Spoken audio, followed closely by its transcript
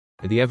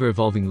In the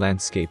ever-evolving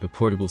landscape of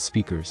portable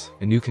speakers,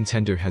 a new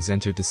contender has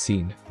entered the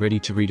scene, ready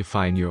to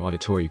redefine your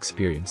auditory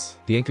experience.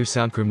 The Anker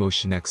Soundcore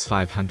Motion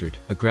X500,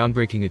 a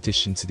groundbreaking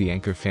addition to the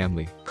Anker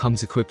family,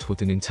 comes equipped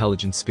with an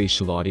intelligent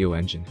spatial audio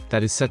engine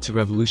that is set to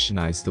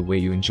revolutionize the way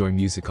you enjoy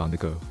music on the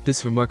go.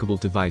 This remarkable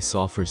device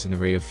offers an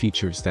array of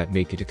features that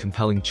make it a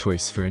compelling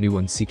choice for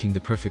anyone seeking the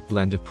perfect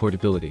blend of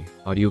portability,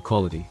 audio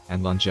quality,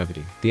 and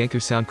longevity. The Anker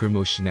Soundcore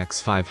Motion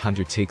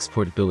X500 takes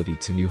portability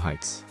to new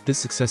heights. This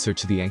successor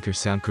to the Anker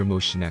Soundcore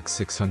Motion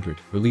X600,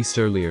 released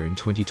earlier in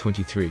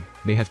 2023,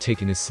 may have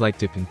taken a slight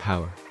dip in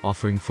power,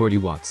 offering 40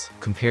 watts,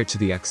 compared to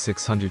the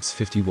X600's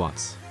 50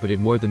 watts, but it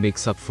more than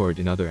makes up for it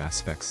in other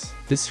aspects.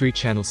 This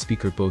 3-channel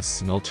speaker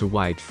boasts an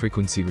ultra-wide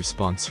frequency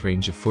response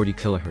range of 40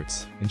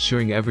 kHz,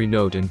 ensuring every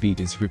note and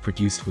beat is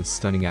reproduced with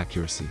stunning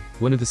accuracy.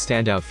 One of the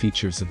standout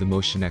features of the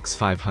Motion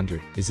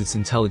X500 is its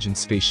intelligent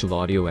spatial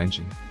audio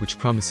engine, which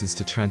promises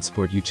to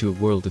transport you to a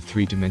world of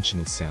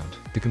 3-dimensional sound.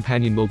 The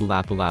companion mobile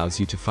app allows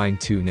you to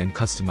fine-tune and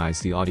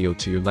customize the audio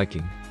to your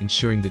liking,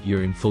 ensuring that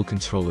you're in full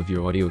control of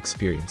your audio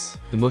experience.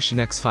 The Motion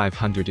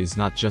X500 is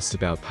not just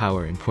about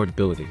power and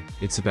portability,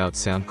 it's about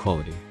sound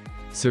quality.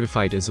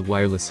 Certified as a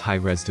wireless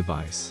high-res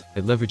device,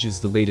 it leverages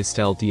the latest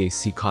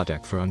LDAC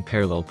codec for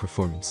unparalleled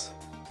performance.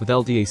 With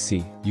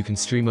LDAC, you can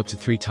stream up to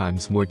 3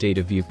 times more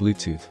data via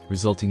Bluetooth,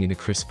 resulting in a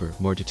crisper,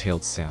 more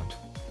detailed sound.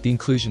 The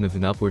inclusion of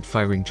an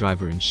upward-firing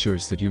driver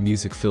ensures that your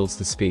music fills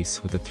the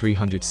space with a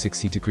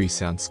 360-degree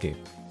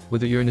soundscape.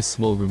 Whether you're in a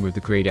small room or the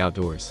great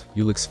outdoors,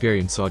 you'll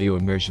experience audio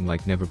immersion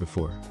like never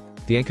before.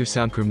 The Anker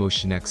Soundcore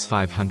Motion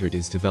X500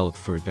 is developed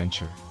for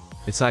adventure.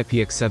 Its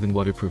IPX7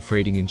 waterproof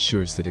rating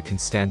ensures that it can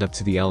stand up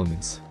to the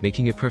elements,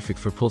 making it perfect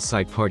for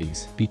poolside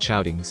parties, beach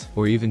outings,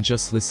 or even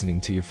just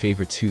listening to your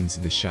favorite tunes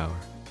in the shower.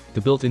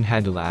 The built-in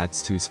handle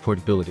adds to its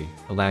portability,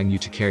 allowing you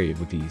to carry it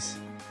with ease.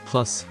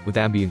 Plus, with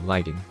ambient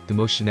lighting, the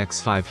Motion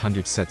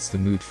X500 sets the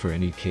mood for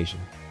any occasion.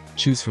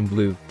 Choose from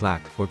blue,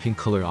 black, or pink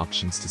color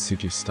options to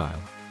suit your style.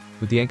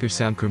 With the Anker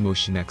Soundcore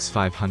Motion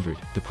X500,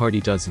 the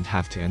party doesn't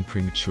have to end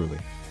prematurely.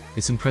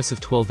 Its impressive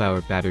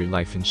 12-hour battery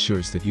life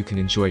ensures that you can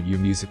enjoy your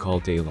music all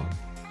day long.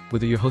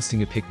 Whether you're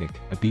hosting a picnic,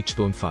 a beach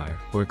bonfire,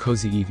 or a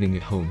cozy evening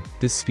at home,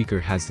 this speaker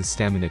has the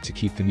stamina to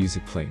keep the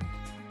music playing.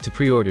 To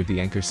pre-order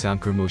the Anker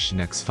Soundcore Motion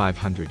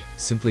X500,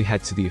 simply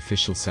head to the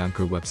official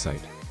Soundcore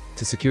website.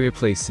 To secure your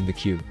place in the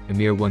queue, a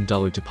mere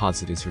 $1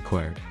 deposit is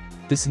required.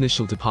 This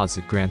initial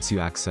deposit grants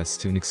you access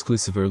to an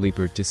exclusive early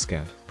bird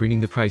discount,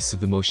 bringing the price of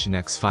the Motion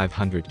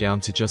X500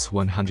 down to just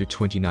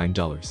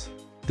 $129.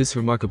 This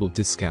remarkable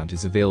discount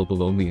is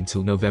available only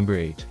until November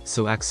 8,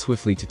 so act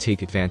swiftly to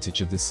take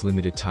advantage of this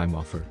limited time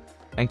offer.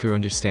 Anker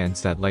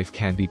understands that life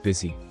can be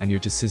busy, and your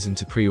decision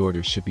to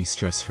pre-order should be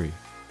stress-free.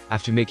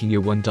 After making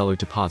your $1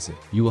 deposit,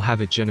 you will have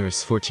a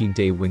generous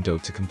 14-day window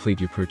to complete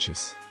your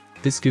purchase.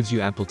 This gives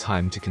you ample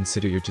time to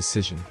consider your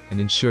decision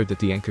and ensure that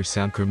the Anker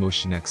Soundcore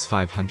Motion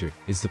X500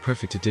 is the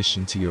perfect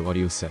addition to your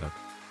audio setup.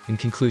 In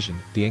conclusion,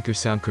 the Anker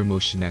Soundcore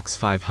Motion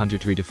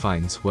X500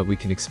 redefines what we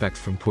can expect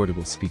from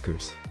portable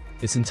speakers.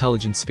 Its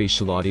intelligent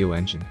spatial audio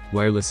engine,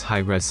 wireless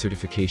high-res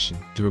certification,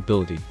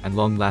 durability, and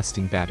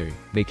long-lasting battery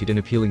make it an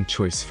appealing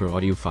choice for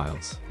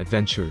audiophiles,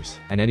 adventurers,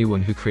 and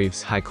anyone who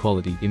craves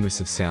high-quality,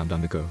 immersive sound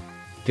on the go.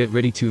 Get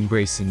ready to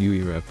embrace a new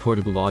era of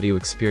portable audio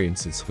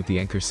experiences with the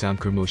Anker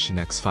Soundcore Motion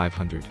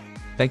X500.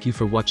 Thank you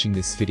for watching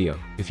this video.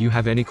 If you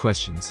have any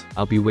questions,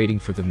 I'll be waiting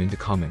for them in the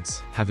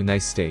comments. Have a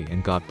nice day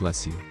and God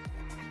bless you.